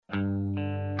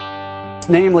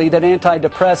namely that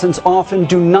antidepressants often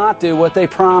do not do what they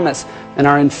promise and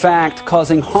are in fact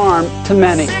causing harm to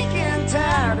many.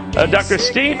 Dr.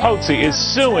 Steve Hotze is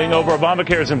suing over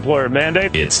Obamacare's employer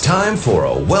mandate. It's time for a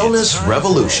wellness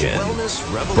revolution.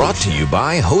 Brought to you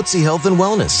by Hotze Health and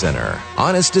Wellness Center.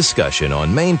 Honest discussion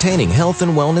on maintaining health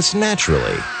and wellness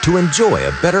naturally to enjoy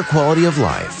a better quality of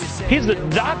life. He's the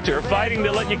doctor fighting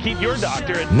to let you keep your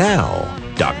doctor. Now,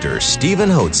 Dr. Stephen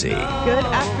Hotze. Good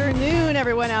afternoon,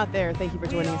 everyone out there. Thank you for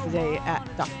joining us today at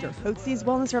Dr. Hotze's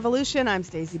Wellness Revolution. I'm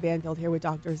Stacey Banfield here with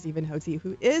Dr. Stephen Hotze,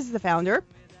 who is the founder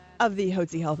of the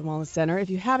Hotze Health and Wellness Center.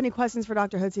 If you have any questions for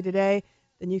Dr. Hotze today,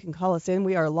 then you can call us in.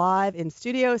 We are live in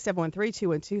studio,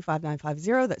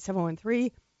 713-212-5950. That's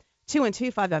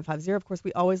 713-212-5950. Of course,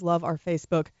 we always love our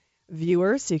Facebook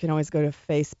viewers, so you can always go to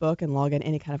Facebook and log in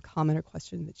any kind of comment or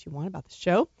question that you want about the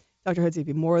show. Dr. Hotze would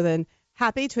be more than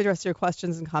happy to address your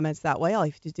questions and comments that way. All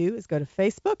you have to do is go to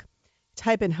Facebook,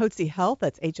 type in Hotze Health,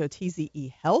 that's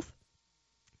Hotze Health,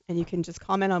 and you can just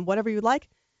comment on whatever you'd like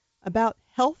about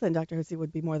health, and Dr. Hotze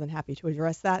would be more than happy to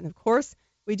address that. And of course,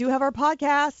 we do have our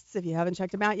podcasts. If you haven't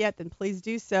checked them out yet, then please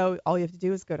do so. All you have to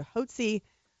do is go to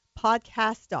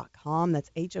HotzePodcast.com. That's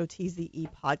Hotze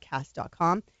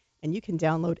podcast.com. And you can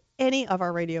download any of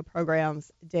our radio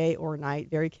programs day or night.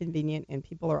 Very convenient, and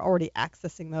people are already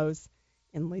accessing those,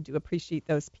 and we do appreciate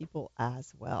those people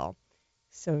as well.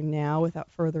 So now,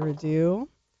 without further ado,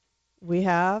 we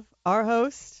have our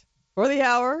host for the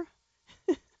hour,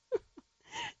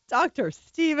 Dr.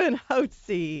 Stephen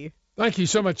Hotze. Thank you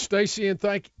so much, Stacey, and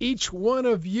thank each one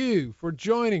of you for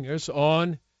joining us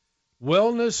on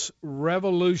Wellness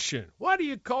Revolution. Why do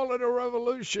you call it a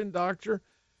revolution, Doctor?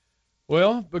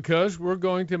 Well, because we're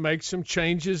going to make some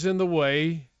changes in the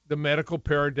way the medical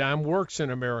paradigm works in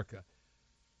America.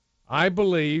 I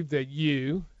believe that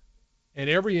you and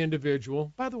every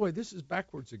individual, by the way, this is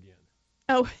backwards again.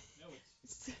 Oh,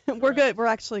 no, we're good. We're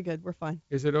actually good. We're fine.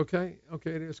 Is it okay?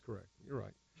 Okay, it is correct. You're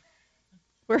right.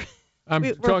 I'm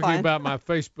talking fine. about my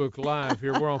Facebook Live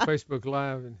here. We're on Facebook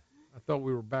Live, and I thought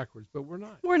we were backwards, but we're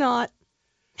not. We're not.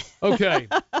 Okay.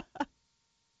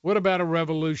 What about a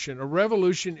revolution? A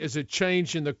revolution is a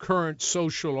change in the current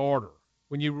social order.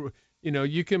 When you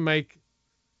can make,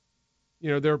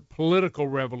 there are political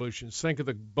revolutions. Think of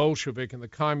the Bolshevik and the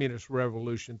Communist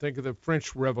Revolution. Think of the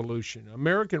French Revolution,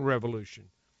 American Revolution.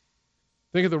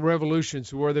 Think of the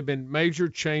revolutions where there have been major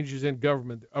changes in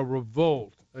government. A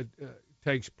revolt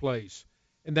takes place,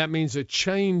 and that means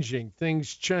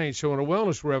things change. So in a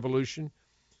wellness revolution,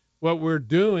 what we're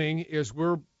doing is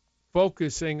we're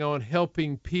focusing on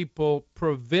helping people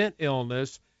prevent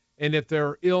illness, and if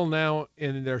they're ill now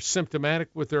and they're symptomatic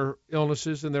with their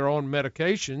illnesses and they're on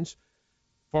medications,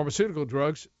 pharmaceutical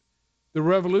drugs, the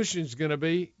revolution is going to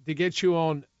be to get you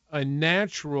on a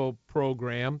natural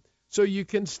program so you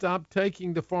can stop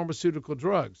taking the pharmaceutical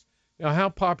drugs. Now, how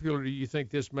popular do you think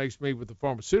this makes me with the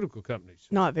pharmaceutical companies?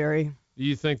 Not very. Do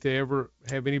you think they ever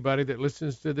have anybody that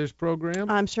listens to this program?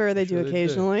 I'm sure they do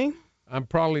occasionally. I'm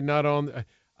probably not on.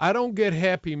 I don't get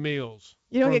Happy Meals.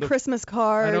 You don't get Christmas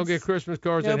cards. I don't get Christmas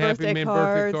cards no and Happy Meal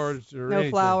birthday cards or anything.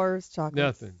 No flowers,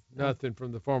 chocolates. Nothing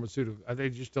from the pharmaceutical. They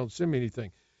just don't send me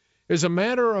anything. As a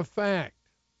matter of fact,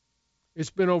 it's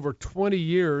been over 20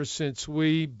 years since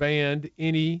we banned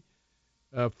any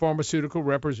pharmaceutical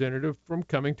representative from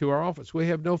coming to our office. We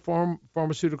have no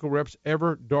pharmaceutical reps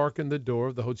ever darken the door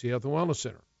of the Hotze Health and Wellness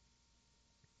Center.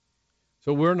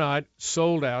 So we're not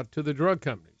sold out to the drug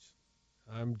companies.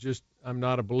 I'm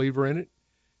not a believer in it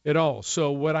at all.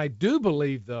 So what I do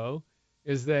believe, though,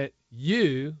 is that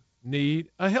you need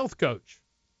a health coach.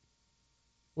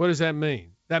 What does that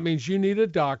mean? That means you need a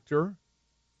doctor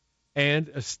and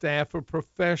a staff of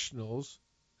professionals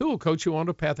who will coach you on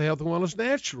the path of health and wellness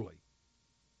naturally,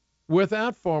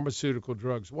 without pharmaceutical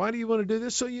drugs. Why do you want to do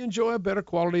this? So you enjoy a better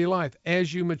quality of life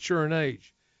as you mature in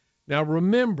age. Now,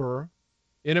 remember,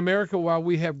 in America, while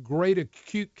we have great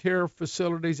acute care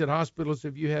facilities at hospitals,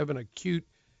 if you have an acute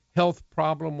health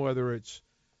problem, whether it's,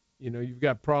 you've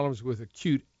got problems with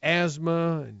acute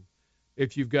asthma, and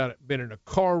if you've been in a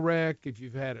car wreck, if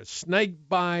you've had a snake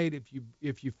bite,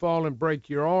 if you fall and break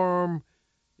your arm,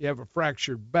 you have a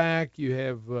fractured back, you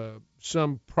have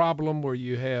some problem where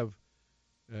you have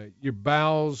your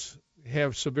bowels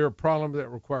have severe problems that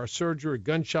require surgery,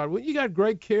 gunshot. Well, you got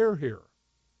great care here.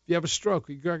 If you have a stroke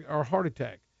or a heart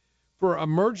attack. For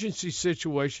emergency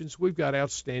situations, we've got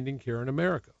outstanding care in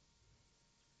America.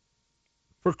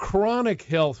 For chronic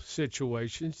health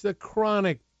situations, the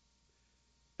chronic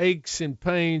aches and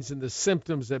pains and the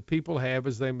symptoms that people have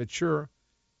as they mature,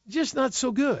 just not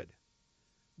so good,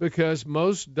 because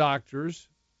most doctors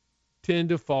tend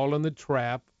to fall in the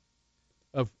trap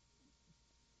of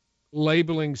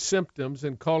labeling symptoms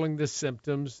and calling the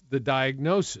symptoms the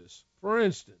diagnosis. For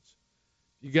instance,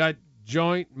 you got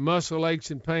joint, muscle aches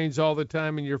and pains all the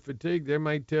time and you're fatigued, they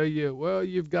might tell you, well,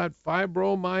 you've got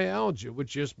fibromyalgia,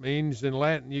 which just means in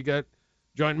Latin you got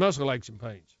joint muscle aches and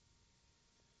pains.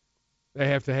 They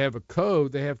have to have a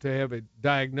code. They have to have a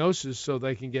diagnosis so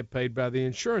they can get paid by the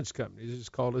insurance companies. It's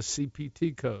called a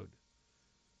CPT code.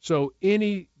 So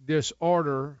any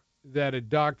disorder that a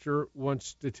doctor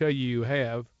wants to tell you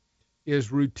have is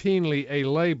routinely a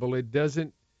label. It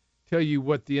doesn't tell you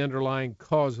what the underlying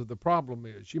cause of the problem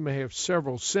is. You may have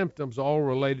several symptoms all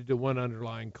related to one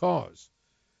underlying cause,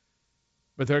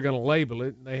 but they're going to label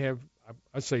it. And they have,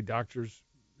 I say doctors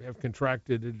have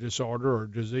contracted a disorder or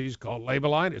disease called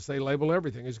labelitis. They label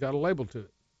everything. It's got a label to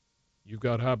it. You've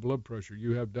got high blood pressure.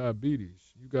 You have diabetes.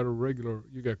 You got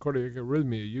cardiac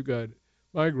arrhythmia. You got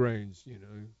migraines.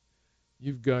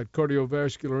 You've got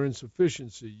cardiovascular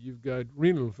insufficiency. You've got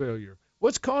renal failure.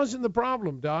 What's causing the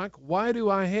problem, Doc? Why do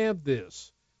I have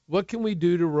this? What can we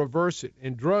do to reverse it?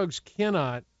 And drugs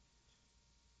cannot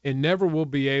and never will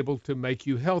be able to make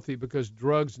you healthy because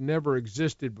drugs never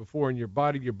existed before in your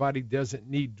body. Your body doesn't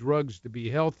need drugs to be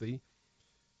healthy,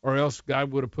 or else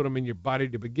God would have put them in your body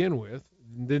to begin with.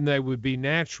 And then they would be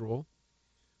natural.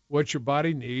 What your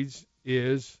body needs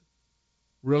is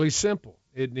really simple.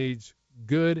 It needs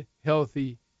good,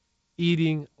 healthy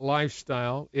eating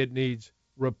lifestyle. It needs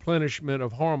replenishment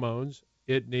of hormones.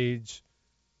 It needs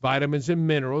vitamins and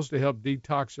minerals to help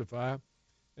detoxify.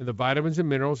 And the vitamins and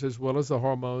minerals, as well as the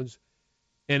hormones,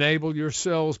 enable your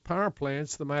cells' power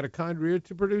plants, the mitochondria,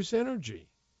 to produce energy.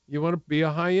 You want to be a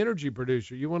high-energy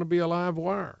producer. You want to be a live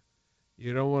wire.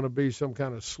 You don't want to be some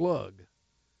kind of slug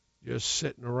just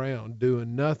sitting around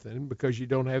doing nothing because you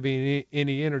don't have any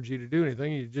energy to do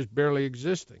anything. You're just barely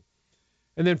existing.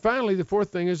 And then finally, the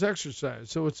fourth thing is exercise.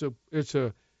 So it's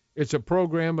a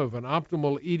program of an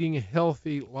optimal eating,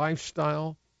 healthy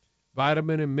lifestyle,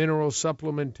 vitamin and mineral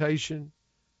supplementation,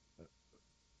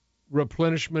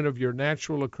 replenishment of your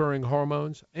natural occurring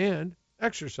hormones, and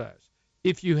exercise.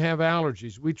 If you have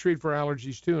allergies, we treat for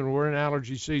allergies too, and we're in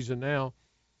allergy season now.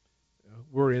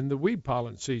 We're in the weed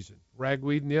pollen season,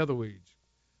 ragweed and the other weeds,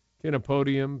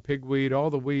 Chenopodium, pigweed, all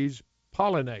the weeds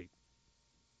pollinate.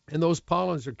 And those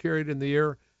pollens are carried in the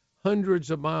air hundreds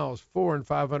of miles, 400 and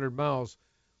 500 miles.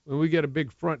 When we get a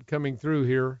big front coming through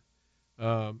here,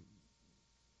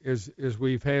 as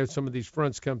we've had some of these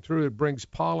fronts come through, it brings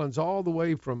pollens all the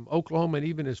way from Oklahoma and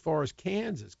even as far as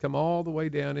Kansas, come all the way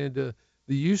down into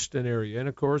the Houston area. And,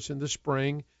 of course, in the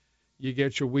spring, you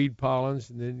get your weed pollens,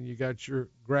 and then you got your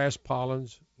grass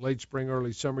pollens, late spring,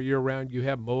 early summer, year-round. You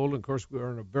have mold. And, of course,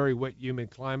 we're in a very wet, humid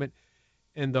climate.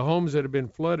 And the homes that have been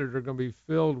flooded are going to be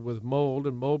filled with mold,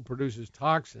 and mold produces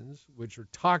toxins, which are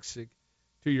toxic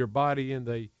to your body, and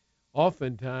they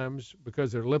oftentimes,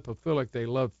 because they're lipophilic, they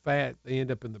love fat, they end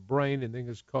up in the brain, and then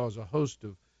it's cause a host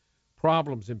of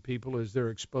problems in people as they're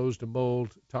exposed to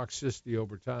mold toxicity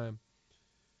over time.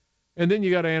 And then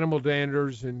you got animal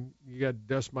danders, and you got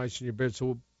dust mites in your bed.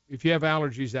 So if you have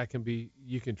allergies,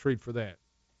 you can treat for that.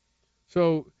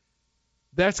 So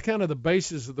that's kind of the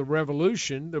basis of the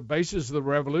revolution. The basis of the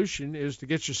revolution is to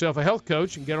get yourself a health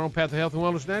coach and get on path of health and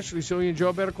wellness naturally so you enjoy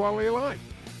a better quality of life.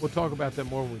 We'll talk about that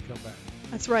more when we come back.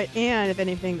 That's right. And if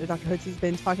anything that Dr. Hotze's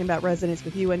been talking about resonates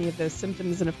with you, any of those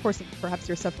symptoms, and of course, if perhaps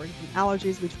you're suffering from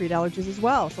allergies, we treat allergies as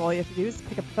well. So all you have to do is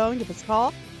pick up the phone, give us a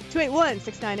call,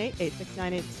 281-698-8698. It's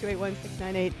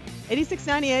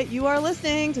 281-698-8698. You are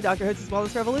listening to Dr. Hotze's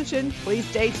Wellness Revolution. Please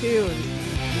stay tuned.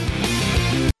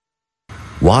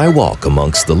 Why walk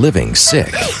amongst the living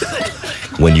sick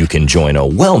when you can join a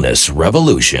wellness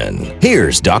revolution?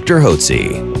 Here's Dr.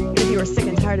 Hotze. If you are sick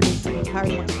and tired of being sick and tired,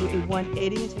 you want to be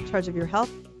 180 and take charge of your health,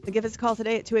 then give us a call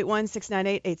today at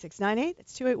 281-698-8698.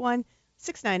 That's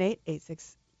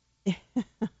 281-698-8698. I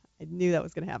knew that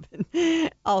was going to happen.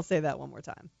 I'll say that one more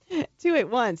time.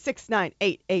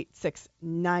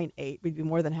 281-698-8698. We'd be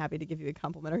more than happy to give you a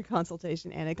complimentary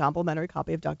consultation and a complimentary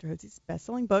copy of Dr. Hotze's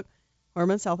best-selling book,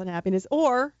 Hormones, Health, and Happiness,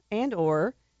 or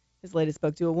his latest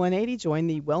book, Do a 180, Join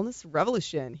the Wellness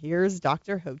Revolution. Here's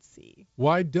Dr. Hotze.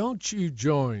 Why don't you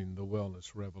join the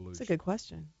wellness revolution? That's a good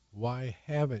question. Why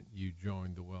haven't you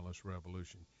joined the wellness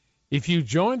revolution? If you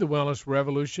joined the wellness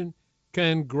revolution,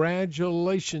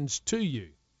 congratulations to you.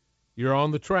 You're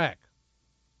on the track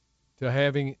to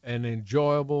having an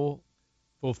enjoyable,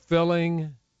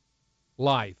 fulfilling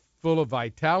life full of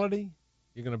vitality.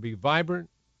 You're going to be vibrant.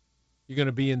 You're going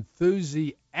to be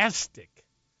enthusiastic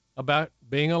about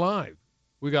being alive.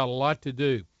 We got a lot to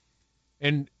do.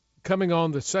 And coming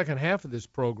on the second half of this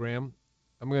program,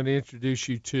 I'm going to introduce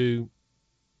you to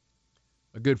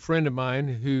a good friend of mine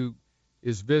who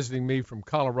is visiting me from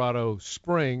Colorado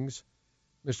Springs,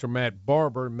 Mr. Matt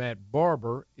Barber. Matt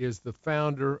Barber is the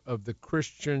founder of the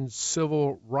Christian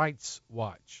Civil Rights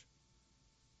Watch.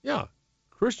 Yeah,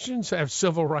 Christians have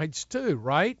civil rights too,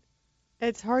 right?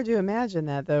 It's hard to imagine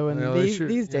that, though, in Well,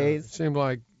 these days. It seems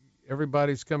like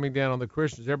everybody's coming down on the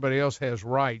Christians. Everybody else has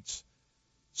rights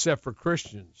except for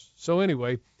Christians. So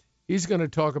anyway, he's going to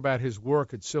talk about his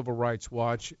work at Civil Rights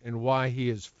Watch and why he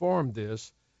has formed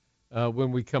this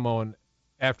when we come on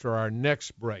after our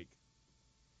next break.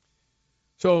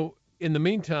 So in the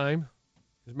meantime,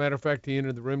 as a matter of fact, he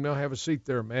entered the room now. Have a seat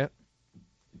there, Matt.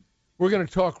 We're going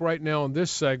to talk right now in this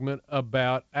segment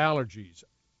about allergies.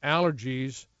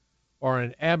 Allergies are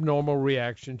an abnormal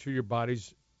reaction to your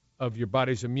body's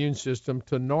immune system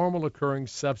to normal occurring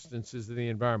substances in the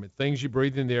environment. Things you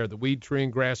breathe in the air, the weed, tree,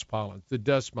 and grass pollens, the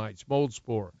dust mites, mold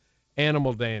spore,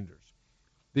 animal danders.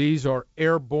 These are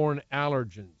airborne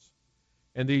allergens.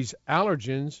 And these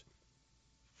allergens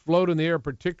float in the air,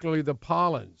 particularly the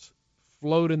pollens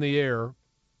float in the air,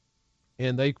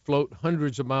 and they float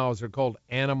hundreds of miles. They're called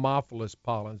anemophilous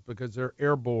pollens because they're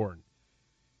airborne.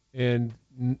 And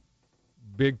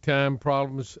big-time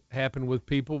problems happen with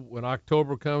people. When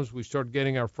October comes, we start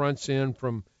getting our fronts in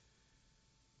from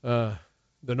the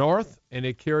north, and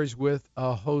it carries with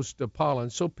a host of pollen.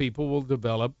 So people will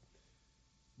develop,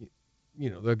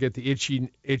 they'll get the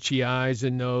itchy eyes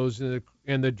and nose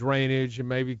and the drainage, and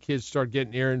maybe kids start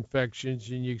getting ear infections,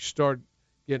 and you start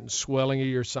getting swelling of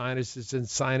your sinuses and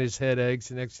sinus headaches.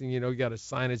 The next thing you know, you got a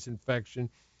sinus infection.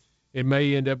 It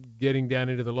may end up getting down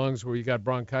into the lungs where you got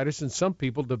bronchitis, and some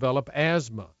people develop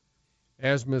asthma.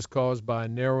 Asthma is caused by a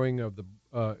narrowing of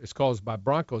it's caused by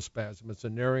bronchospasm. It's a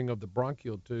narrowing of the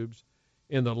bronchial tubes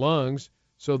in the lungs,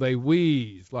 so they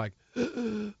wheeze like,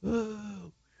 they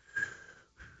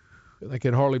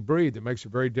can hardly breathe. It makes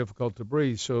it very difficult to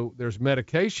breathe. So there's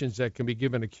medications that can be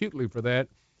given acutely for that.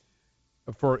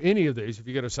 For any of these, if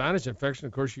you get a sinus infection,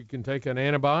 of course, you can take an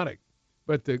antibiotic.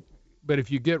 But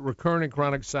if you get recurrent and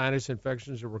chronic sinus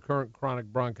infections or recurrent chronic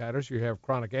bronchitis, you have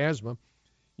chronic asthma,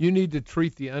 you need to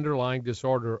treat the underlying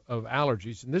disorder of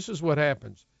allergies. And this is what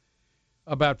happens.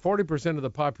 About 40% of the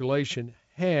population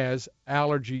has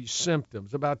allergy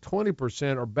symptoms. About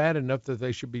 20% are bad enough that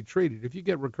they should be treated. If you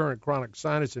get recurrent chronic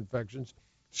sinus infections,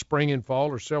 spring and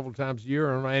fall, or several times a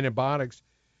year on antibiotics,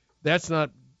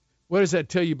 what does that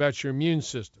tell you about your immune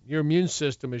system? Your immune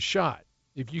system is shot.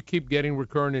 If you keep getting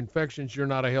recurrent infections, you're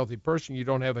not a healthy person. You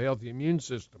don't have a healthy immune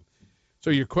system. So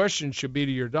your question should be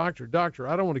to your doctor,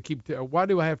 I don't want to why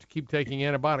do I have to keep taking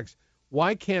antibiotics?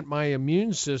 Why can't my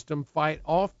immune system fight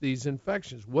off these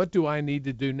infections? What do I need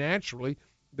to do naturally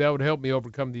that would help me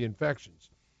overcome the infections?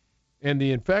 And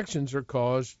the infections are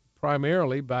caused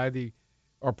primarily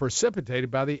are precipitated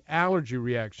by the allergy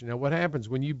reaction. Now, what happens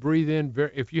when you breathe in,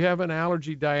 if you have an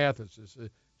allergy diathesis, a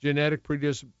genetic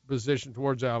predisposition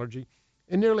towards allergy,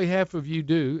 and nearly half of you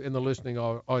do in the listening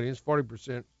audience,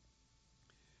 40%,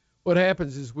 what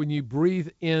happens is when you breathe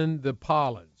in the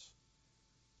pollens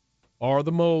or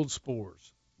the mold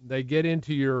spores, they get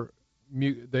into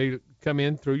they come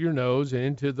in through your nose and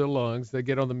into the lungs. They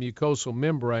get on the mucosal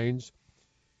membranes,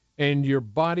 and your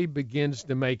body begins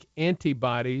to make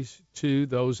antibodies to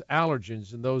those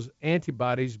allergens, and those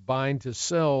antibodies bind to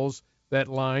cells that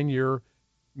line your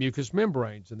mucous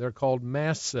membranes, and they're called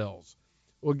mast cells.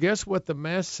 Well, guess what the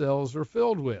mast cells are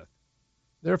filled with?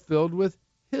 They're filled with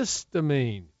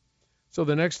histamine. So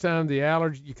the next time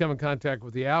you come in contact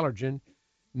with the allergen,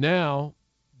 now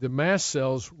the mast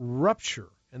cells rupture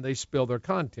and they spill their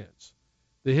contents,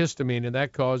 the histamine, and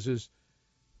that causes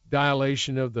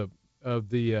dilation of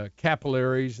the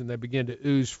capillaries, and they begin to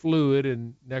ooze fluid,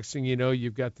 and next thing you know,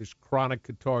 you've got this chronic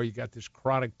catarrh, you've got this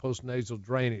chronic postnasal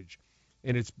drainage,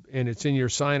 and it's in your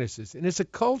sinuses, and it's a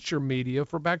culture media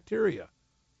for bacteria.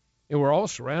 And we're all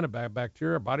surrounded by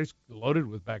bacteria. Our body's loaded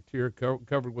with bacteria,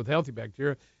 covered with healthy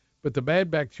bacteria, but the bad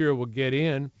bacteria will get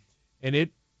in, and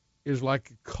it is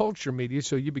like a culture media,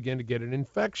 so you begin to get an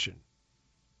infection.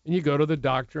 And you go to the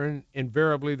doctor, and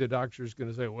invariably the doctor is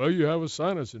going to say, well, you have a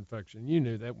sinus infection. You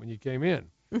knew that when you came in.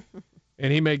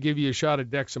 And he may give you a shot of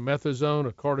dexamethasone,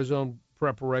 a cortisone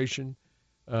preparation,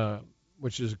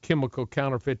 which is a chemical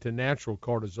counterfeit to natural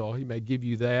cortisol. He may give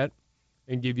you that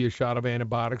and give you a shot of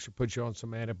antibiotics or put you on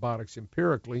some antibiotics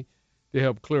empirically to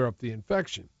help clear up the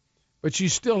infection. But you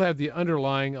still have the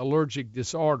underlying allergic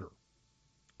disorder.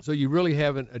 So you really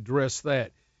haven't addressed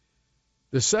that.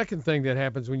 The second thing that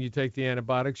happens when you take the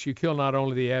antibiotics, you kill not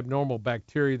only the abnormal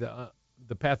bacteria,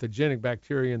 the pathogenic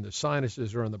bacteria in the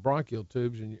sinuses or in the bronchial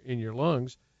tubes in your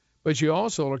lungs, but you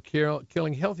also are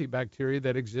killing healthy bacteria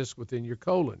that exist within your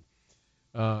colon,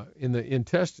 in the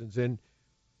intestines. And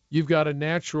you've got a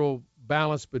natural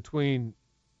balance between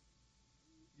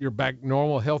your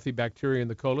normal healthy bacteria in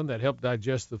the colon that help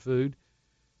digest the food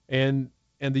and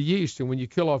the yeast. And when you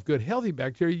kill off good healthy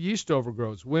bacteria, yeast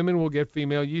overgrows. Women will get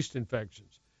female yeast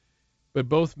infections. But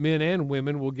both men and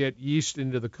women will get yeast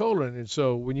into the colon. And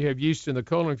so when you have yeast in the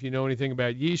colon, if you know anything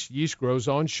about yeast grows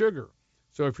on sugar.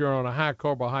 So if you're on a high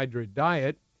carbohydrate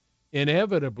diet,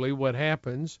 inevitably what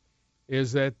happens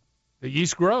is that the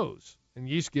yeast grows, and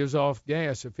yeast gives off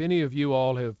gas. If any of you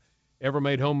all have ever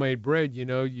made homemade bread, you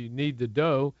know you need the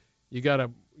dough. You got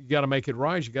to make it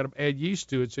rise. You got to add yeast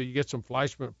to it. So you get some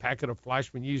packet of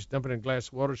Fleischmann yeast, dump it in a glass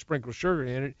of water, sprinkle sugar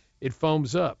in it. It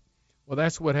foams up. Well,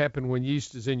 that's what happened when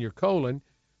yeast is in your colon.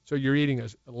 So you're eating a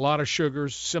lot of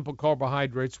sugars, simple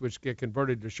carbohydrates, which get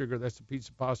converted to sugar. That's the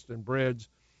pizza, pasta, and breads.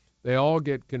 They all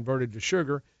get converted to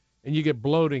sugar, and you get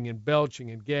bloating and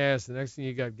belching and gas. The next thing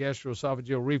you got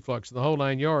gastroesophageal reflux and the whole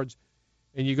 9 yards.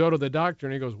 And you go to the doctor,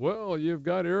 and he goes, well, you've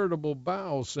got irritable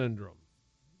bowel syndrome.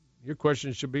 Your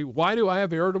question should be, why do I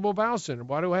have irritable bowel syndrome?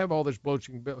 Why do I have all this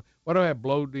bloating? Why do I have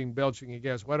bloating, belching, and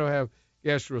gas? Why do I have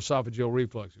gastroesophageal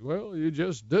reflux? Well, you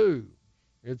just do.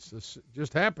 It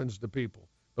just happens to people.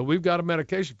 But we've got a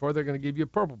medication for it. They're going to give you a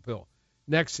purple pill.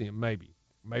 Nexium, maybe.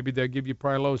 Maybe they'll give you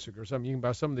Prilosec or something. You can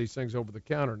buy some of these things over the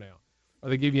counter now. Or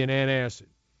they give you an antacid.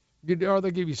 Or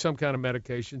they give you some kind of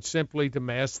medication simply to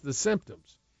mask the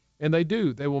symptoms. And they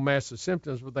do. They will mask the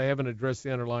symptoms, but they haven't addressed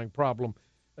the underlying problem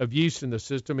of yeast in the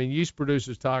system. And yeast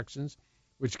produces toxins,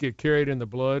 which get carried in the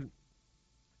blood.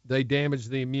 They damage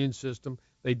the immune system.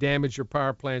 They damage your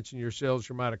power plants in your cells,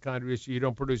 your mitochondria, so you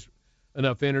don't produce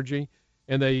enough energy.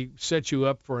 And they set you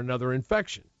up for another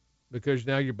infection because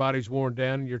now your body's worn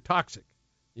down and you're toxic.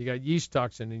 You got yeast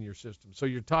toxin in your system. So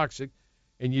you're toxic,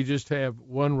 and you just have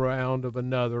one round of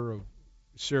another of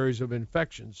series of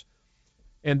infections.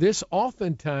 And this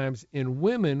oftentimes in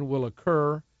women will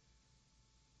occur,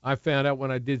 I found out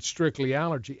when I did strictly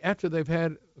allergy, after they've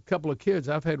had a couple of kids.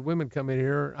 I've had women come in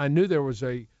here. I knew there was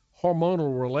a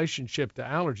hormonal relationship to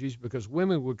allergies because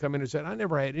women would come in and say, I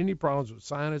never had any problems with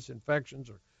sinus infections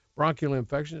or bronchial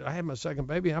infections. I had my second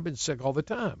baby. I've been sick all the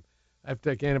time. I have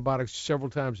to take antibiotics several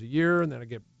times a year, and then I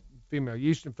get female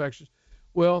yeast infections.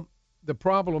 Well, the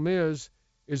problem is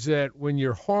that when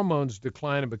your hormones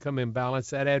decline and become imbalanced,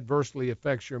 that adversely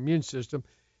affects your immune system.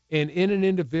 And in an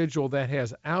individual that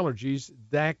has allergies,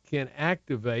 that can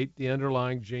activate the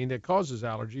underlying gene that causes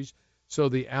allergies, so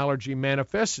the allergy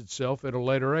manifests itself at a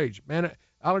later age.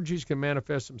 Allergies can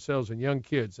manifest themselves in young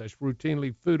kids. That's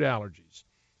routinely food allergies: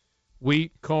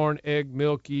 wheat, corn, egg,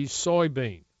 milk, yeast,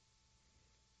 soybean.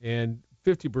 And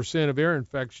 50% of ear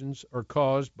infections are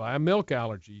caused by a milk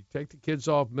allergy. You take the kids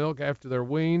off milk after they're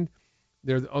weaned.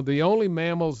 They're the only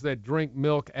mammals that drink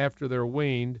milk after they're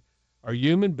weaned are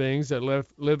human beings that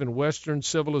live in Western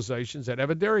civilizations that have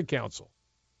a dairy council.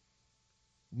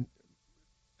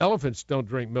 Elephants don't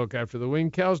drink milk after they're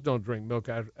weaned. Cows don't drink milk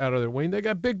out of their wean. They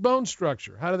got big bone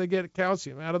structure. How do they get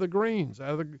calcium? Out of the greens,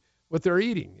 out of what they're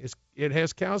eating. It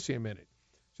has calcium in it.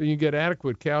 So you get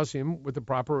adequate calcium with the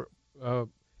proper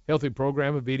healthy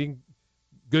program of eating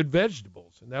good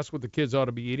vegetables. And that's what the kids ought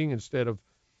to be eating instead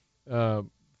of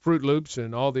Fruit Loops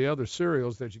and all the other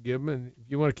cereals that you give them. And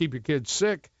if you want to keep your kids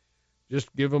sick,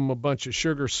 just give them a bunch of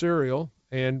sugar cereal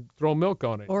and throw milk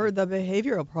on it. Or the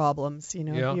behavioral problems,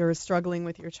 Yeah. If you're struggling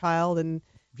with your child and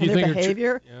their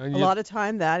behavior, a lot of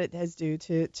time that it has due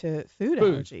to food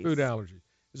allergies. Food allergies.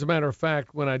 As a matter of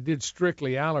fact, when I did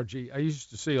strictly allergy, I used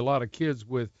to see a lot of kids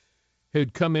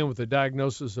who'd come in with a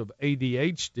diagnosis of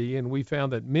ADHD, and we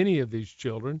found that many of these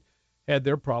children had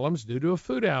their problems due to a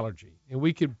food allergy. And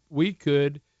we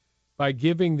could, by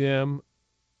giving them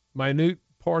minute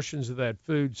portions of that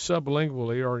food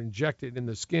sublingually or injected in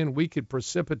the skin, we could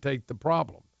precipitate the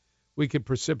problem. We could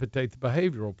precipitate the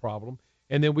behavioral problem,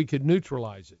 and then we could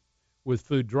neutralize it with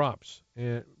food drops.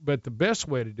 But the best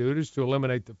way to do it is to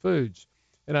eliminate the foods.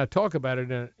 And I talk about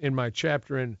it in my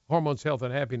chapter in Hormones, Health,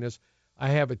 and Happiness. I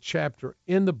have a chapter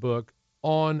in the book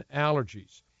on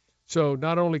allergies. So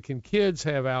not only can kids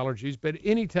have allergies, but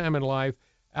any time in life,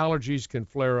 allergies can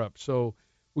flare up. So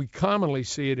we commonly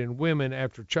see it in women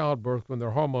after childbirth when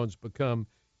their hormones become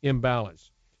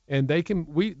imbalanced. And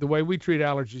the way we treat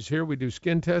allergies here, we do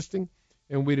skin testing,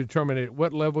 and we determine at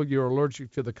what level you're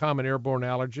allergic to the common airborne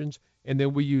allergens, and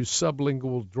then we use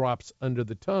sublingual drops under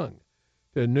the tongue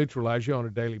to neutralize you on a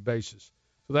daily basis.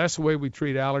 So that's the way we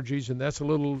treat allergies, and that's a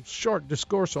little short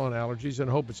discourse on allergies, and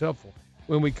I hope it's helpful.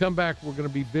 When we come back, we're going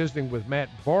to be visiting with Matt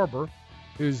Barber,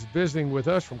 who's visiting with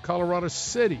us from Colorado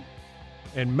City.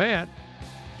 And Matt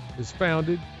has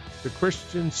founded the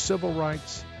Christian Civil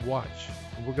Rights Watch.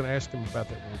 And we're going to ask him about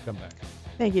that when we come back.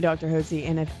 Thank you, Dr. Hotze.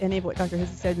 And if any of what Dr.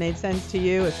 Hotze said made sense to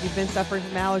you, if you've been suffering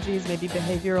from allergies, maybe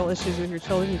behavioral issues with your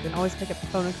children, you can always pick up the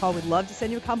phone and call. We'd love to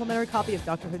send you a complimentary copy of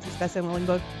Dr. Hotze's best-selling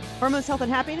book, Hormones, Health,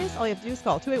 and Happiness. All you have to do is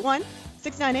call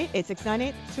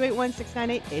 281-698-8698,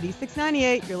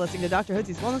 281-698-8698. You're listening to Dr.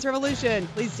 Hotze's Wellness Revolution.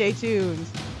 Please stay tuned.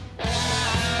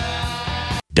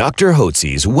 Dr.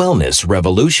 Hotze's Wellness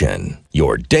Revolution,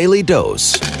 your daily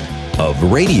dose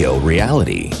of radio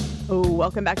reality. Oh,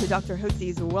 welcome back to Dr.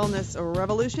 Hotze's Wellness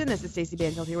Revolution. This is Stacey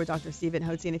Banfield here with Dr. Stephen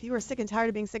Hotze. And if you are sick and tired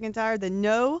of being sick and tired, then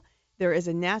know there is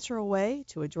a natural way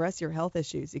to address your health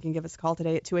issues. You can give us a call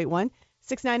today at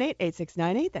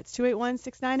 281-698-8698. That's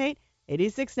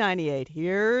 281-698-8698.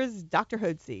 Here's Dr.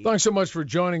 Hotze. Thanks so much for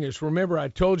joining us. Remember, I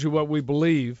told you what we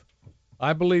believe.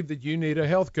 I believe that you need a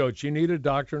health coach. You need a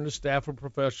doctor and a staff of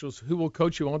professionals who will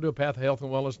coach you onto a path of health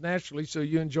and wellness naturally so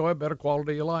you enjoy a better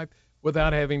quality of life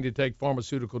without having to take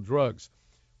pharmaceutical drugs.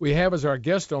 We have as our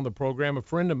guest on the program a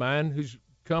friend of mine who's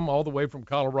come all the way from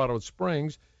Colorado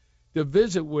Springs to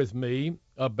visit with me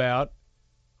about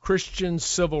Christian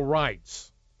civil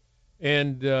rights.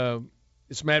 And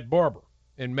it's Matt Barber.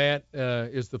 And Matt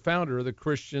is the founder of the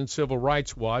Christian Civil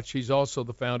Rights Watch. He's also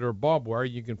the founder of Barbwire.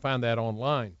 You can find that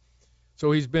online.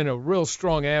 So he's been a real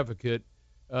strong advocate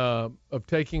of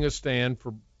taking a stand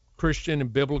for Christian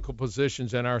and biblical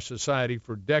positions in our society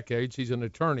for decades. He's an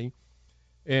attorney,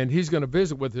 and he's going to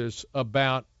visit with us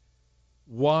about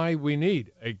why we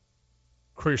need a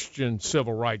Christian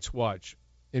Civil Rights Watch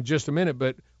in just a minute.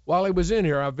 But while he was in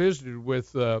here, I visited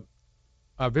with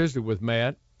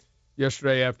Matt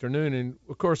yesterday afternoon, and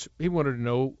of course he wanted to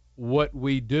know what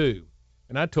we do,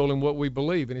 and I told him what we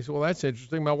believe, and he said, "Well, that's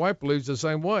interesting. My wife believes the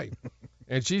same way."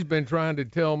 And she's been trying to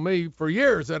tell me for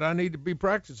years that I need to be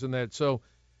practicing that. So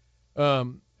I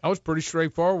was pretty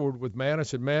straightforward with Matt. I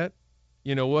said, Matt,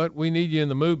 you know what? We need you in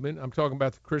the movement. I'm talking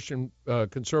about the Christian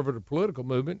conservative political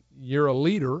movement. You're a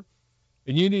leader,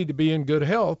 and you need to be in good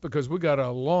health because we got a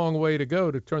long way to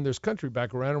go to turn this country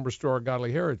back around and restore our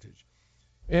godly heritage.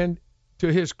 And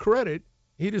to his credit,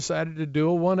 he decided to do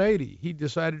a 180. He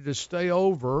decided to stay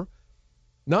over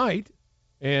night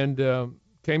and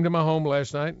came to my home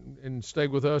last night and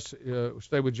stayed with us,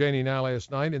 stayed with Janie and I last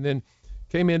night, and then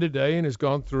came in today and has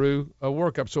gone through a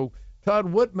workup. So, Todd,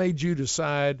 what made you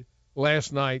decide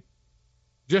last night,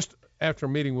 just after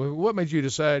meeting with, what made you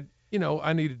decide,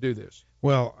 I need to do this?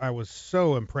 Well, I was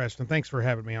so impressed, and thanks for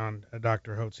having me on,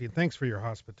 Dr. Hotze, and thanks for your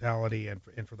hospitality and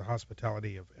for the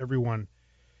hospitality of everyone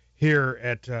here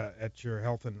at your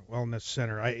Health and Wellness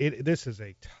Center. This is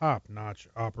a top-notch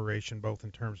operation, both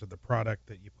in terms of the product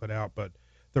that you put out, but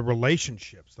the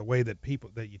relationships, the way that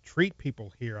you treat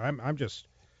people here. I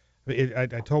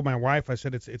told my wife, I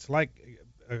said it's like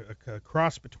a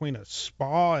cross between a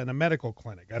spa and a medical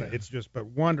clinic. It's just but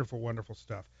wonderful, wonderful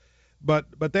stuff.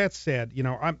 But that said,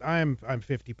 I'm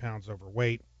 50 pounds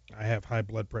overweight. I have high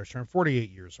blood pressure. I'm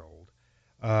 48 years old.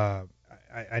 I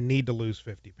need to lose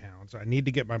 50 pounds. I need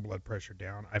to get my blood pressure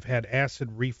down. I've had acid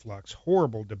reflux,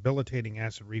 horrible, debilitating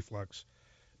acid reflux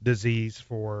disease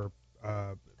for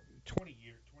 20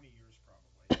 years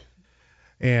probably.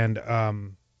 And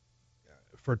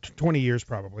for 20 years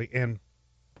probably. And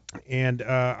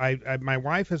my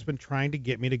wife has been trying to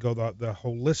get me to go the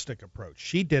holistic approach.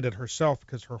 She did it herself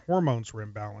because her hormones were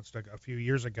imbalanced a few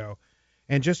years ago,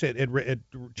 and just it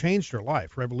changed her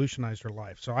life, revolutionized her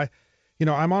life. So I'm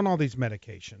on all these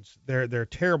medications. They're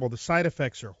terrible. The side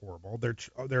effects are horrible.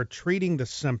 They're treating the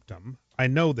symptom. I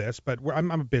know this, but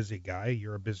I'm a busy guy.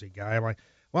 You're a busy guy. I'm like,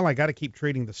 well, I got to keep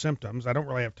treating the symptoms. I don't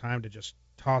really have time to just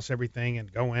toss everything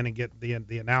and go in and get the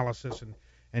analysis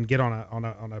and get on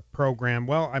a program.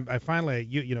 Well, I finally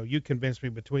you convinced me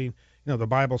between the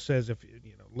Bible says if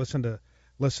listen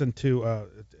to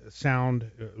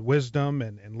sound wisdom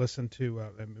and listen to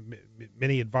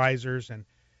many advisors, and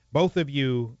both of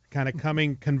you kind of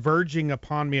converging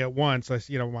upon me at once.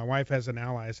 My wife has an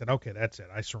ally. I said, okay, that's it.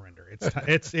 I surrender.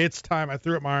 It's time. I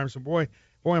threw up my arms, and boy,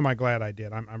 am I glad I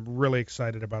did. I'm really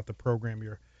excited about the program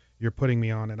you're putting me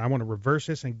on, and I want to reverse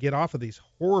this and get off of these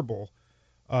horrible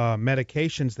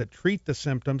medications that treat the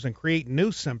symptoms and create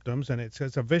new symptoms, and it's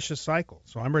a vicious cycle.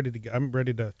 So I'm ready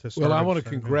to start. Well, I want to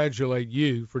congratulate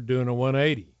you for doing a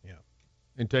 180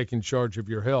 and taking charge of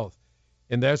your health.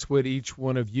 And that's what each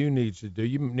one of you needs to do.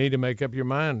 You need to make up your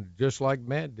mind, just like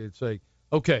Matt did. Say,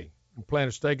 okay, I'm planting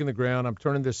a stake in the ground. I'm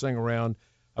turning this thing around.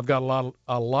 I've got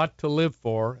a lot to live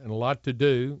for and a lot to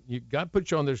do. You got to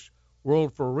put you on this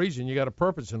world for a reason. You got a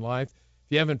purpose in life.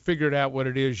 If you haven't figured out what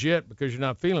it is yet because you're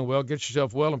not feeling well, get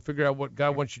yourself well and figure out what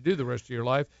God wants you to do the rest of your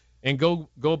life, and go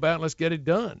about and let's get it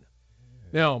done.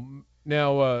 Now,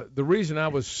 the reason I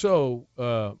was so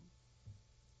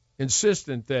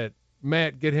insistent that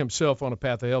Matt get himself on a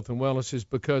path of health and wellness is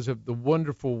because of the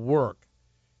wonderful work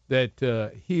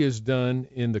that he has done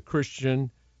in the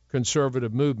Christian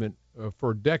conservative movement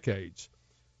for decades.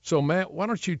 So, Matt, why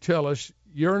don't you tell us,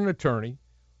 you're an attorney,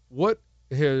 what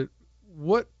has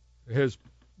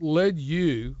led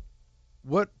you,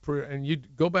 and you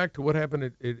go back to what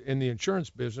happened in the insurance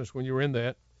business when you were in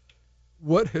that,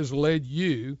 what has led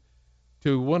you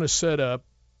to want to set up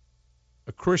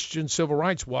a Christian Civil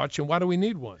Rights Watch, and why do we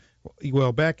need one?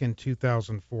 Well, back in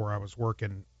 2004, I was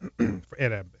working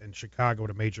in Chicago at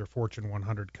a major Fortune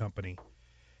 100 company,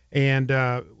 and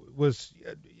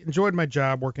enjoyed my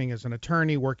job working as an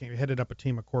attorney, headed up a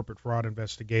team of corporate fraud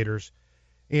investigators.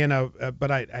 And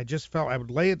but I just felt I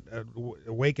would lay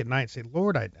awake at night and say,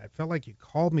 Lord, I felt like you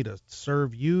called me to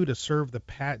serve you, to serve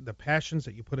the passions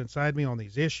that you put inside me on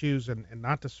these issues, and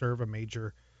not to serve a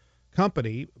major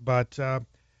company, but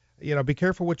be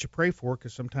careful what you pray for,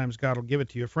 because sometimes God will give it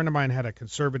to you. A friend of mine had a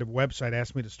conservative website,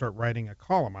 asked me to start writing a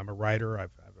column. I'm a writer.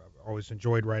 I've always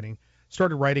enjoyed writing.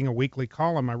 Started writing a weekly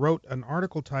column. I wrote an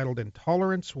article titled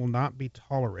 "Intolerance Will Not Be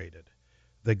Tolerated: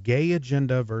 The Gay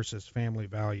Agenda versus Family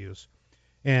Values."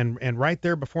 And right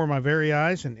there before my very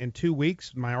eyes, in 2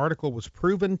 weeks, my article was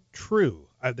proven true.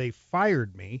 They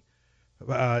fired me.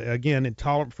 Again,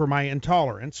 for my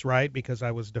intolerance, right? Because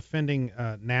I was defending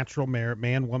natural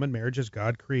man-woman marriage as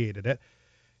God created it.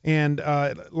 And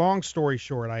long story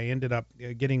short, I ended up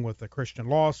getting with the Christian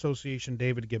Law Association,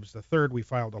 David Gibbs III. We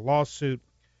filed a lawsuit.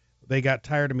 They got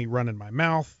tired of me running my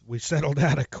mouth. We settled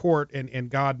out of court, and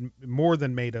God more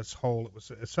than made us whole. It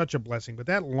was such a blessing. But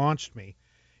that launched me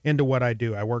into what I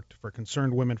do. I worked for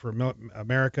Concerned Women for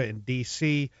America in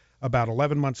D.C. About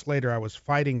 11 months later, I was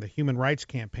fighting the Human Rights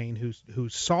Campaign, who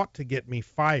sought to get me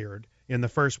fired in the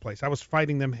first place. I was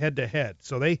fighting them head to head.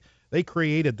 So they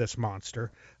created this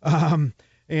monster. And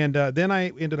then I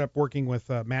ended up working with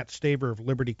Matt Staver of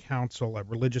Liberty Counsel, a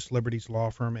religious liberties law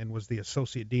firm, and was the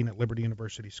associate dean at Liberty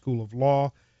University School of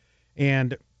Law,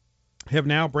 and have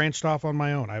now branched off on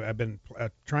my own. I've been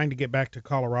trying to get back to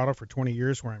Colorado for 20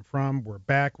 years, where I'm from. We're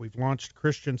back. We've launched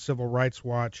Christian Civil Rights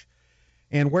Watch.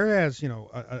 And whereas,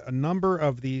 a number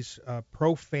of these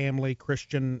pro-family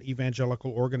Christian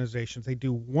evangelical organizations, they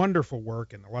do wonderful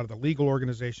work, and a lot of the legal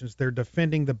organizations, they're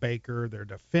defending the baker, they're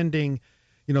defending,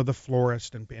 the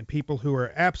florist, and people who are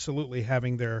absolutely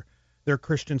having their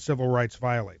Christian civil rights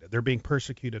violated. They're being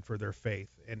persecuted for their faith,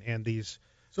 and these.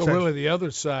 So really, the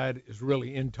other side is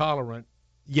really intolerant.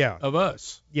 Yeah. Of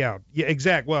us. Yeah.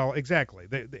 Exactly. Well, exactly.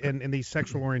 And these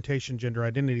sexual orientation, gender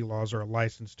identity laws are a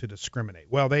license to discriminate.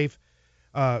 Well,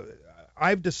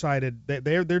 I've decided that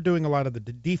they're doing a lot of the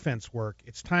defense work.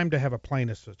 It's time to have a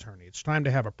plaintiff's attorney. It's time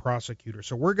to have a prosecutor.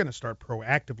 So we're going to start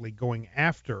proactively going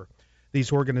after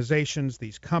these organizations,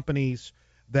 these companies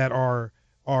that are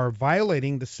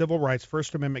violating the civil rights,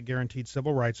 First Amendment guaranteed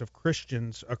civil rights of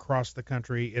Christians across the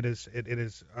country.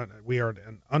 We are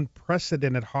in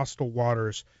unprecedented hostile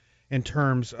waters in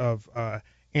terms of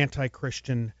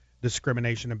anti-Christian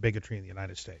discrimination and bigotry in the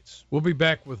United States. We'll be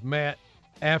back with Matt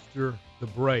after the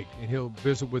break, and he'll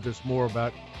visit with us more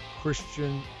about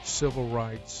Christian civil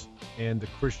rights and the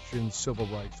Christian Civil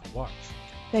Rights Watch.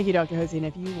 Thank you, Dr. Hotze. And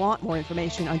if you want more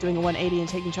information on doing a 180 and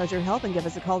taking charge of your health, then give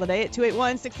us a call today at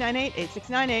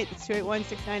 281-698-8698. That's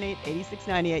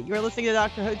 281-698-8698. You're listening to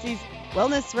Dr. Hotze's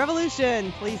Wellness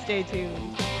Revolution. Please stay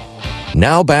tuned.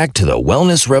 Now back to the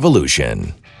Wellness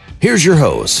Revolution. Here's your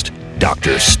host,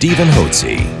 Dr. Stephen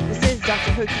Hotze. This is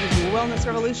Dr. Hotze's Wellness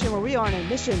Revolution, where we are on a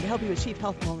mission to help you achieve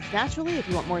health and wellness naturally. If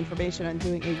you want more information on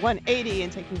doing a 180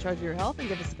 and taking charge of your health, then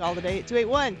give us a call today at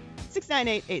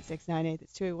 281-698-8698.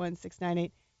 That's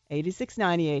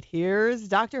 281-698-8698. Here's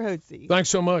Dr. Hotze. Thanks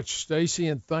so much, Stacy,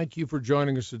 and thank you for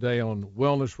joining us today on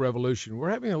Wellness Revolution.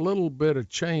 We're having a little bit of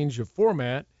change of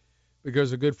format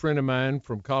because a good friend of mine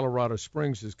from Colorado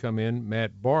Springs has come in,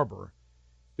 Matt Barber,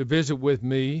 to visit with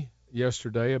me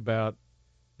yesterday about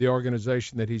the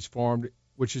organization that he's formed,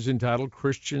 which is entitled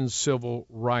Christian Civil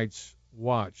Rights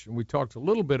Watch. And we talked a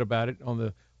little bit about it on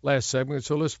the last segment,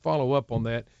 so let's follow up on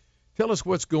that. Tell us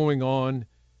what's going on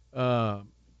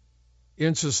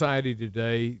in society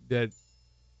today that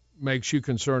makes you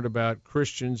concerned about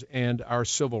Christians and our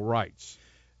civil rights.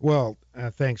 Well,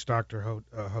 thanks, Dr.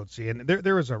 Hotze. And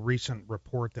there was a recent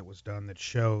report that was done that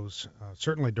shows,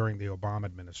 certainly during the Obama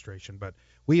administration, but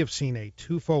we have seen a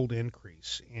twofold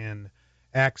increase in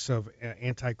acts of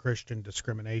anti-Christian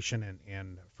discrimination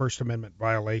and First Amendment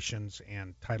violations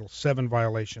and Title VII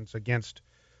violations against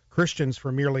Christians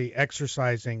for merely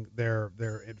exercising their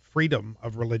freedom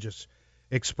of religious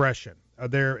expression.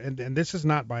 And this is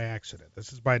not by accident.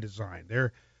 This is by design.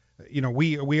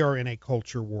 We are in a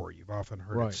culture war. You've often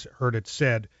heard it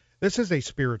said This is a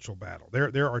spiritual battle.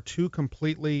 There are two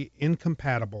completely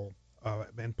incompatible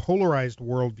and polarized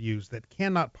worldviews that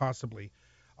cannot possibly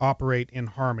operate in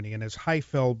harmony. And as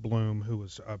Heifeld Bloom, who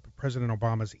was President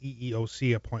Obama's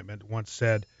EEOC appointment, once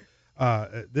said,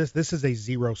 this is a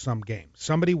zero-sum game.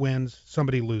 Somebody wins,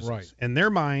 somebody loses. Right. In their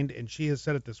mind, and she has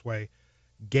said it this way,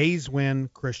 gays win,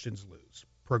 Christians lose.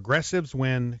 Progressives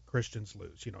win, Christians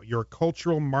lose. Your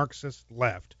cultural Marxist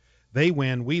left, they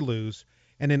win, we lose.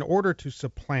 And in order to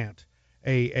supplant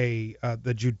the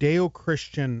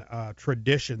Judeo-Christian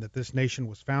tradition that this nation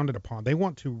was founded upon, they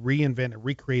want to reinvent and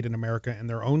recreate in America in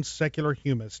their own secular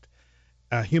humanist,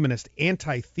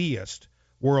 anti-theist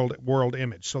world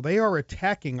image. So they are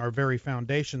attacking our very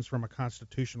foundations from a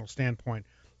constitutional standpoint.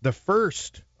 The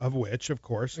first of which, of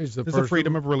course, is the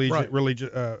freedom of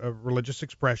religious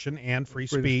expression and free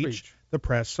speech, the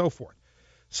press, so forth.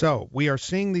 So we are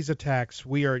seeing these attacks.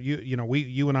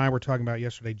 You and I were talking about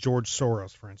yesterday. George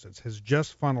Soros, for instance, has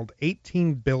just funneled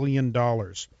 $18 billion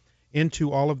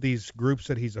into all of these groups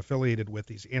that he's affiliated with,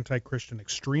 these anti-Christian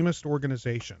extremist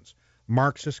organizations,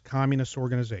 Marxist communist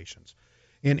organizations.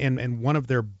 And one of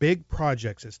their big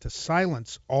projects is to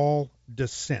silence all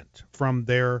dissent from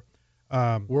their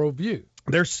worldview,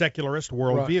 their secularist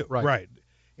worldview, right?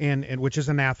 And which is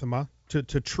anathema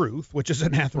to truth, which is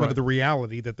anathema to the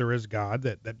reality that there is God,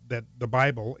 that the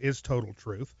Bible is total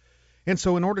truth. And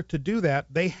so in order to do that,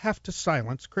 they have to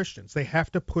silence Christians. They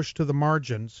have to push to the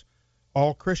margins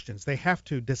all Christians. They have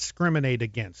to discriminate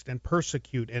against and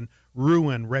persecute and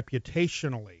ruin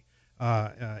reputationally,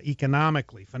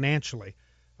 economically, financially.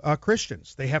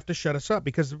 Christians. They have to shut us up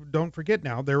because don't forget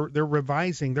now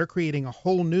they're creating a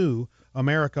whole new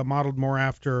America modeled more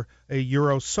after a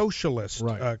Euro-socialist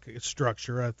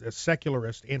structure, a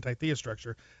secularist, anti-theist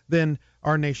structure than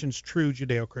our nation's true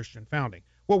Judeo-Christian founding.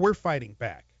 Well, we're fighting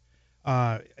back.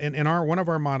 And one of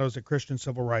our mottos at Christian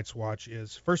Civil Rights Watch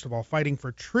is, first of all, fighting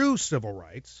for true civil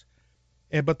rights.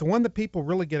 But the one that people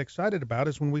really get excited about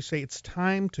is when we say it's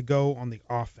time to go on the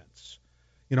offense.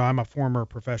 I'm a former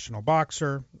professional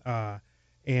boxer,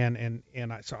 and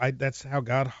that's how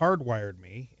God hardwired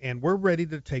me, and we're ready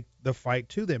to take the fight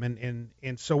to them.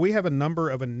 And so we have a number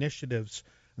of initiatives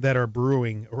that are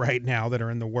brewing right now that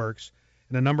are in the works,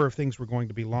 and a number of things we're going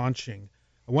to be launching.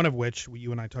 One of which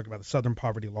you and I talked about, the Southern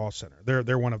Poverty Law Center.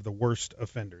 They're one of the worst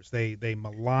offenders. They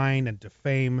malign and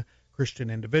defame Christian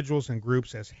individuals and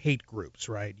groups as hate groups,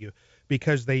 right?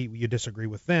 Because you disagree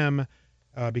with them.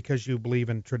 Because you believe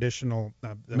in traditional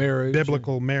marriage,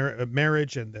 biblical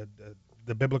marriage and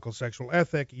the biblical sexual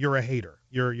ethic, you're a hater.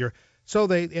 So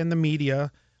they in the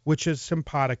media, which is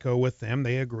simpatico with them,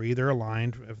 they agree, they're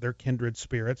aligned, if they're kindred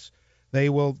spirits, they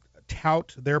will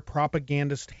tout their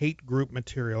propagandist hate group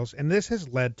materials, and this has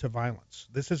led to violence.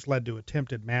 This has led to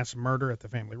attempted mass murder at the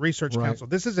Family Research Council.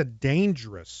 This is a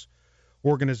dangerous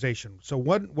organization. So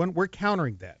when we're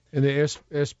countering that. And the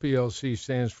SPLC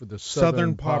stands for the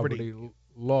Southern Poverty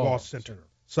Law Center.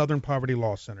 Southern Poverty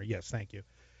Law Center. Yes, thank you.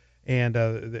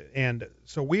 And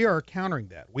so we are countering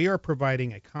that. We are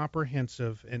providing a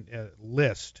comprehensive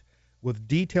list with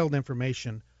detailed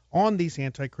information on these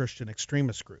anti-Christian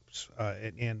extremist groups.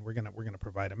 And we're gonna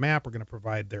provide a map. We're gonna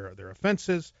provide their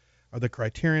offenses, or the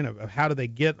criterion of how do they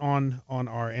get on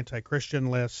our anti-Christian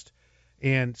list.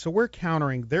 And so we're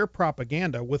countering their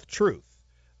propaganda with truth.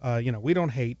 We don't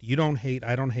hate. You don't hate.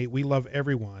 I don't hate. We love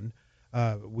everyone.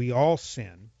 We all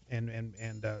sin,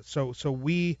 and so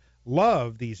we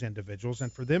love these individuals,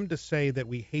 and for them to say that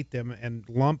we hate them and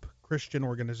lump Christian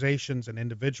organizations and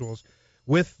individuals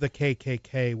with the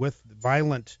KKK, with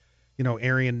violent,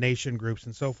 Aryan nation groups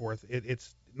and so forth,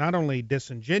 it's not only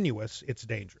disingenuous, it's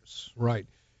dangerous. Right.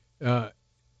 And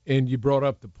you brought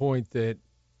up the point that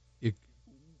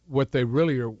what they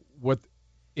really are,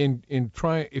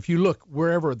 if you look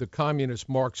wherever the communist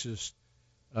Marxists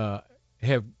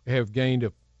have gained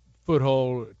a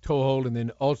foothold, toehold, and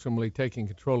then ultimately taking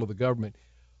control of the government,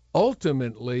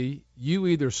 ultimately you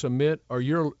either submit or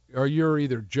you're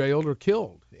either jailed or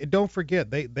killed. Don't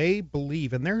forget, they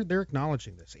believe, and they're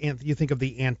acknowledging this. And you think of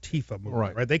the Antifa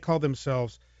movement, right? They call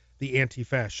themselves the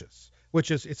anti-fascists, which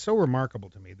it's so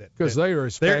remarkable to me that because they are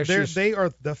as fascist. They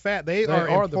are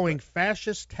employing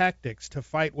fascist tactics to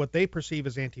fight what they perceive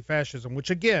as anti-fascism, which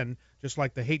again, just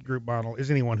like the hate group model, is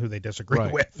anyone who they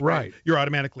disagree with. Right. You're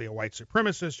automatically a white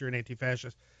supremacist. You're an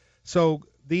anti-fascist. So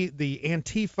the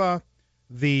Antifa,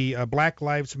 the Black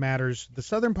Lives Matters, the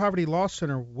Southern Poverty Law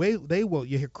Center,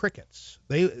 you hear crickets.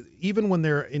 Even when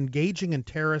they're engaging in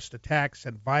terrorist attacks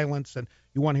and violence, and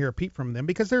you want to hear a peep from them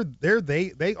because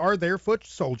they are their foot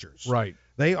soldiers. Right.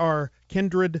 They are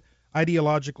kindred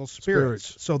ideological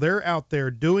spirits. So they're out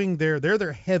there doing they're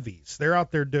their heavies. They're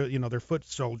out there they're foot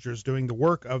soldiers doing the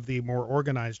work of the more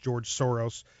organized George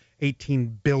Soros,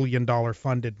 $18 billion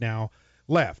funded now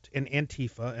left. And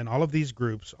Antifa and all of these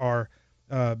groups are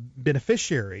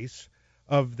beneficiaries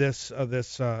of this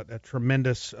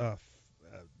tremendous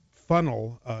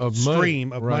funnel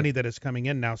stream of money that is coming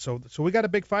in now. So we got a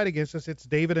big fight against us. It's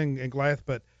David and Goliath,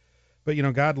 but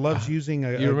God loves using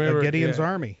a Gideon's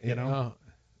army.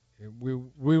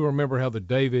 We remember how the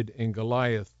David and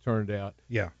Goliath turned out.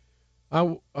 Yeah.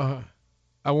 I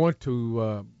want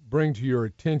to bring to your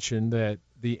attention that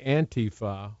the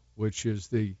Antifa, which is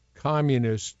the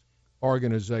communist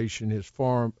organization, has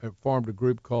formed a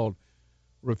group called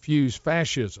Refuse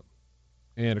Fascism.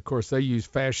 And, of course, they use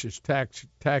fascist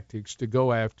tactics to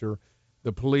go after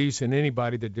the police and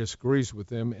anybody that disagrees with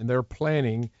them. And they're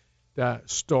planning to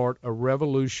start a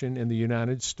revolution in the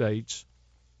United States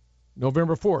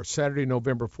November 4th, Saturday,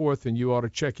 November 4th, and you ought to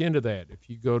check into that. If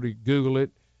you go to Google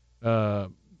it,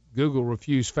 Google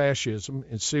Refuse Fascism,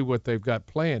 and see what they've got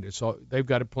planned. They've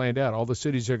got it planned out. All the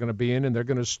cities they're going to be in, and they're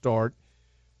going to start.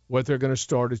 What they're going to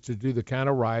start is to do the kind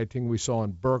of rioting we saw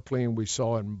in Berkeley, and we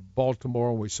saw in Baltimore,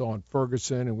 and we saw in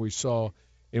Ferguson, and we saw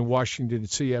in Washington,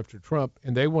 D.C. after Trump.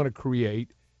 And they want to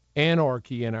create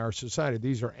anarchy in our society.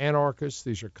 These are anarchists.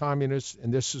 These are communists,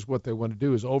 and this is what they want to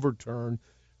do, is overturn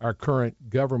our current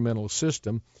governmental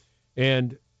system.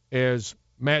 And as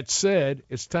Matt said,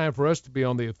 it's time for us to be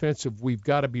on the offensive. We've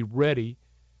got to be ready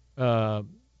to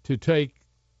take,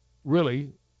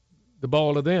 really, the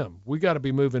ball to them. We've got to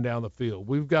be moving down the field.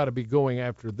 We've got to be going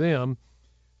after them.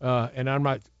 And I'm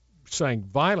not saying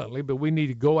violently, but we need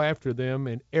to go after them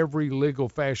in every legal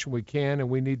fashion we can, and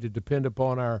we need to depend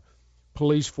upon our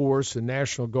police force and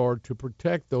National Guard to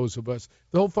protect those of us.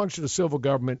 The whole function of civil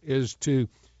government is to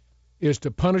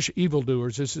punish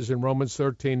evildoers. This is in Romans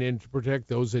 13, and to protect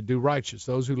those that do righteous.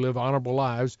 Those who live honorable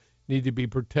lives need to be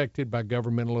protected by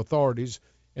governmental authorities,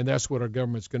 and that's what our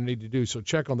government's going to need to do. So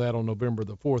check on that on November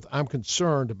the 4th. I'm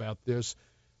concerned about this,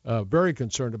 very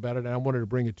concerned about it, and I wanted to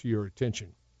bring it to your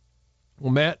attention.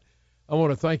 Well, Matt, I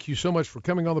want to thank you so much for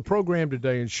coming on the program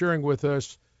today and sharing with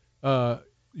us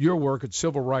your work at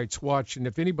Civil Rights Watch. And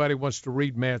if anybody wants to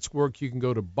read Matt's work, you can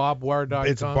go to barbwire.com.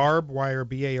 It's barbwire,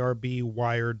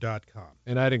 BARBwire.com.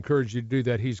 And I'd encourage you to do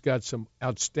that. He's got some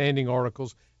outstanding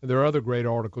articles, and there are other great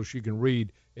articles you can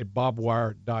read at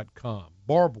barbwire.com.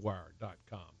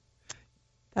 Barbwire.com.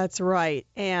 That's right.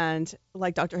 And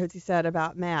like Dr. Hotze said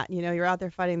about Matt, you're out there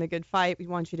fighting the good fight. We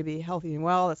want you to be healthy and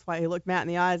well. That's why he looked Matt in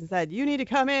the eyes and said, you need to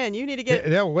come in. You need to take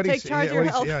charge of your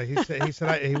health. He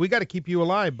said, we got to keep you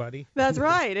alive, buddy. That's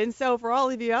right. And so for all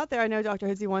of you out there, I know Dr.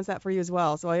 Hotze wants that for you as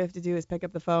well. So all you have to do is pick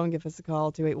up the phone, give us a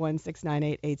call,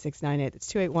 281-698-8698.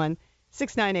 That's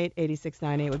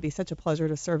 281-698-8698. It would be such a pleasure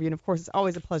to serve you. And, of course, it's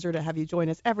always a pleasure to have you join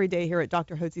us every day here at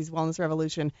Dr. Hotze's Wellness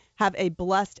Revolution. Have a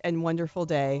blessed and wonderful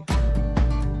day.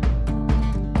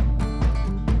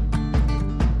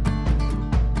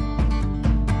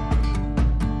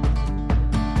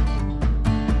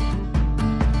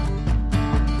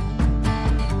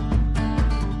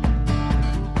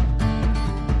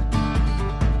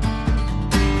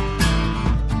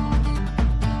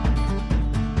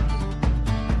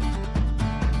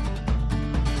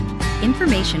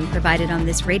 Information provided on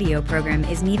this radio program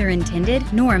is neither intended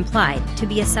nor implied to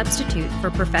be a substitute for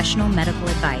professional medical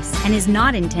advice and is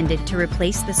not intended to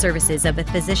replace the services of a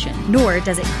physician, nor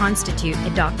does it constitute a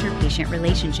doctor-patient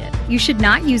relationship. You should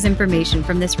not use information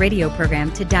from this radio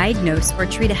program to diagnose or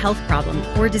treat a health problem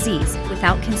or disease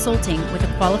without consulting with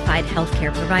a qualified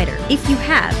healthcare provider. If you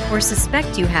have or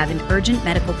suspect you have an urgent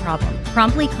medical problem,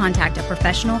 promptly contact a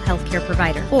professional healthcare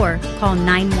provider or call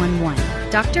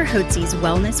 911. Dr. Hotze's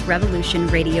Wellness Revolution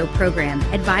radio program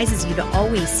advises you to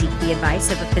always seek the advice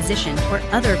of a physician or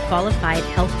other qualified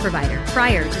health provider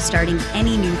prior to starting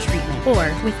any new treatment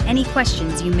or with any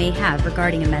questions you may have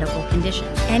regarding a medical condition.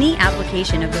 Any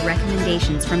application of the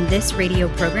recommendations from this radio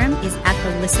program is at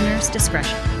the listener's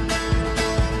discretion.